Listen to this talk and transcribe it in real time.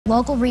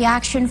Local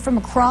reaction from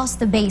across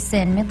the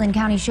Basin. Midland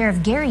County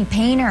Sheriff Gary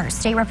Painter,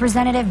 State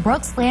Representative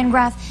Brooks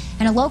Landgraf,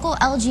 and a local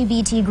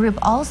LGBT group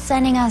all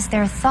sending us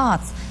their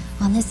thoughts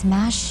on this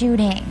mass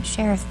shooting.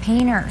 Sheriff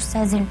Painter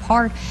says in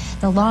part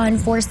the law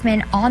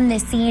enforcement on the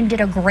scene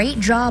did a great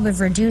job of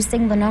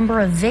reducing the number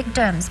of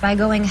victims by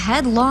going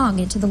headlong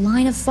into the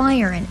line of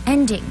fire and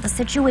ending the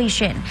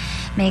situation.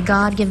 May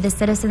God give the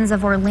citizens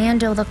of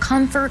Orlando the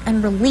comfort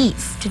and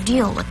relief to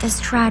deal with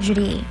this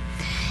tragedy.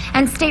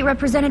 And State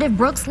Representative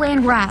Brooks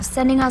Landgraf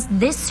sending us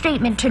this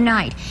statement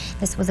tonight.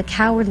 This was a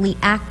cowardly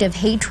act of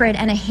hatred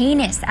and a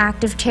heinous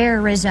act of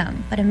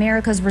terrorism. But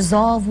America's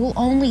resolve will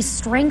only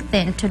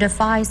strengthen to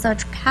defy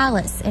such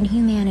callous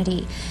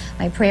inhumanity.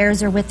 My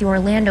prayers are with the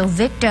Orlando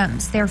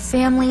victims, their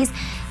families,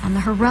 and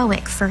the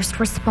heroic first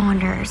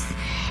responders.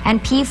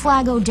 And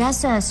P-Flag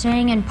Odessa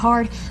saying in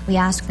part, we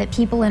ask that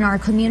people in our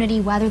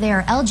community, whether they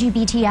are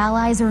LGBT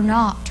allies or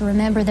not, to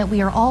remember that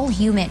we are all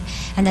human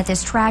and that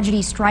this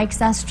tragedy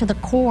strikes us to the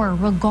core,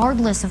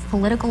 regardless of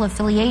political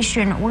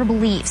affiliation or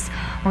beliefs.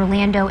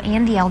 Orlando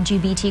and the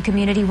LGBT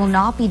community will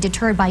not be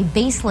deterred by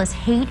baseless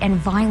hate and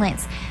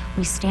violence.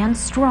 We stand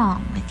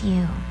strong with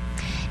you.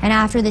 And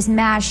after this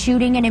mass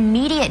shooting, an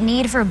immediate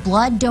need for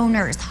blood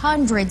donors.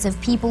 Hundreds of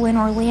people in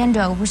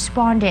Orlando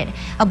responded.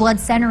 A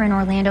blood center in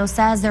Orlando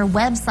says their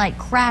website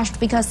crashed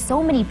because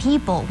so many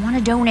people want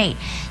to donate.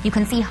 You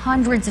can see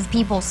hundreds of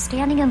people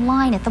standing in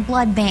line at the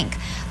blood bank.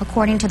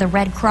 According to the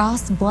Red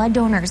Cross, blood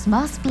donors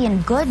must be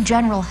in good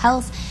general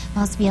health,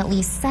 must be at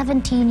least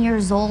 17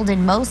 years old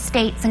in most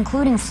states,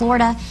 including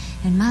Florida,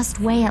 and must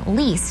weigh at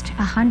least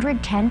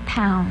 110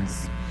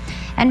 pounds.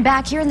 And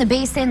back here in the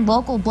Basin,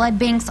 local blood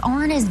banks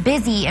aren't as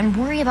busy and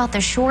worry about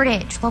the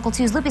shortage. Local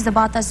 2's Lupi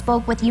Zapata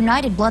spoke with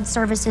United Blood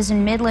Services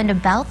in Midland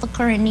about the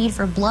current need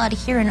for blood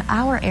here in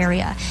our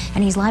area.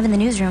 And he's live in the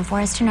newsroom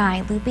for us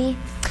tonight. Lupi?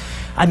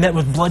 I met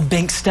with blood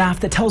bank staff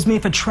that tells me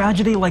if a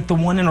tragedy like the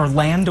one in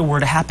Orlando were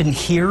to happen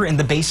here in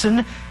the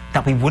Basin,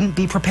 that we wouldn't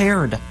be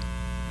prepared.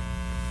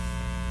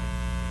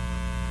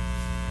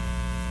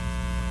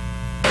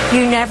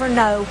 You never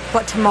know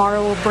what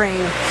tomorrow will bring.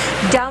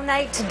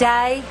 Donate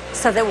today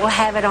so that we'll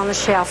have it on the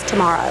shelf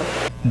tomorrow.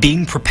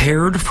 Being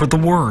prepared for the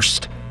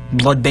worst.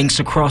 Blood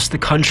banks across the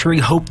country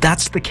hope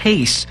that's the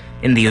case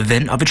in the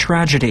event of a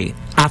tragedy.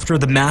 After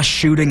the mass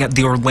shooting at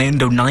the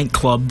Orlando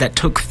nightclub that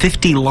took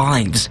 50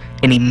 lives,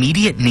 an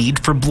immediate need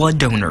for blood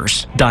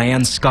donors.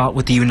 Diane Scott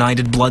with the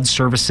United Blood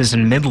Services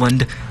in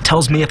Midland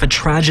tells me if a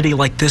tragedy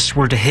like this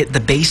were to hit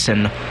the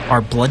Basin,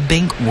 our blood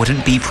bank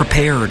wouldn't be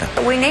prepared.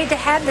 We need to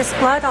have this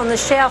blood on the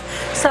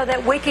shelf so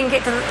that we can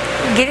get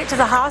it to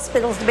the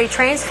hospitals to be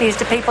transfused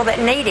to people that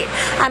need it.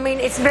 I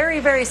mean, it's very,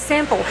 very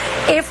simple.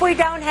 If we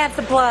don't have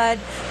the blood,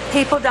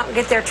 people don't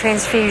get their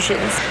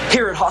transfusions.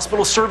 Here at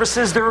Hospital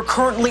Services, there are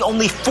currently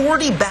only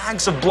 40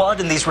 bags of blood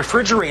in these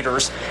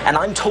refrigerators, and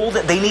I'm told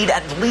that they need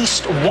at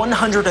least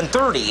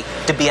 130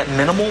 to be at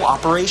minimal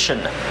operation.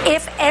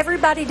 If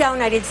everybody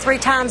donated 3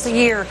 times a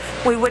year,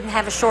 we wouldn't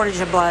have a shortage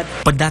of blood.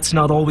 But that's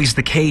not always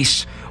the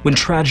case. When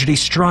tragedy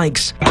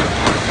strikes,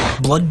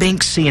 blood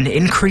banks see an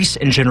increase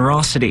in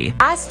generosity.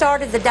 I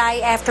started the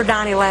day after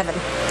 9/11,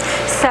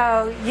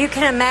 so you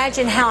can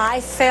imagine how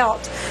I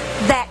felt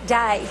that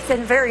day, the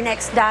very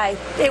next day.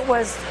 It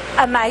was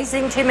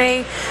amazing to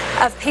me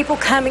of people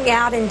coming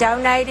out and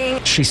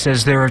donating. She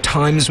says there are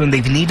times when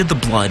they've needed the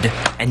blood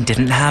and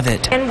didn't have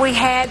it. And we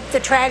had the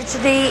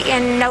tragedy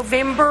in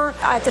November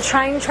at the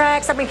train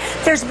tracks. I mean,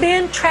 there's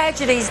been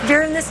tragedies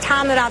during this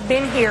time that I've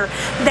been here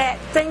that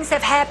things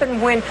have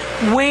happened when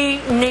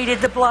we needed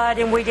the blood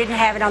and we didn't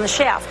have it on the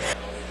shelf.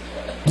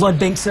 Blood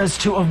Bank says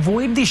to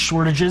avoid these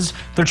shortages,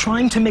 they're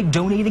trying to make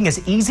donating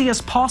as easy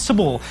as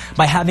possible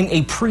by having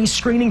a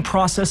pre-screening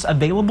process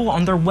available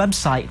on their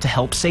website to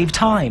help save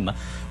time.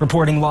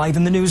 Reporting live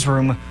in the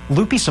newsroom,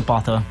 Lupi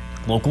Zapata,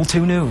 Local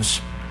 2 News.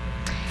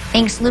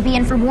 Thanks, Lupi.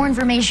 And for more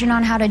information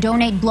on how to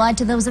donate blood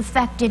to those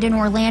affected in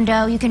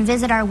Orlando, you can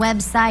visit our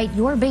website,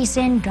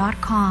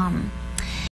 yourbasin.com.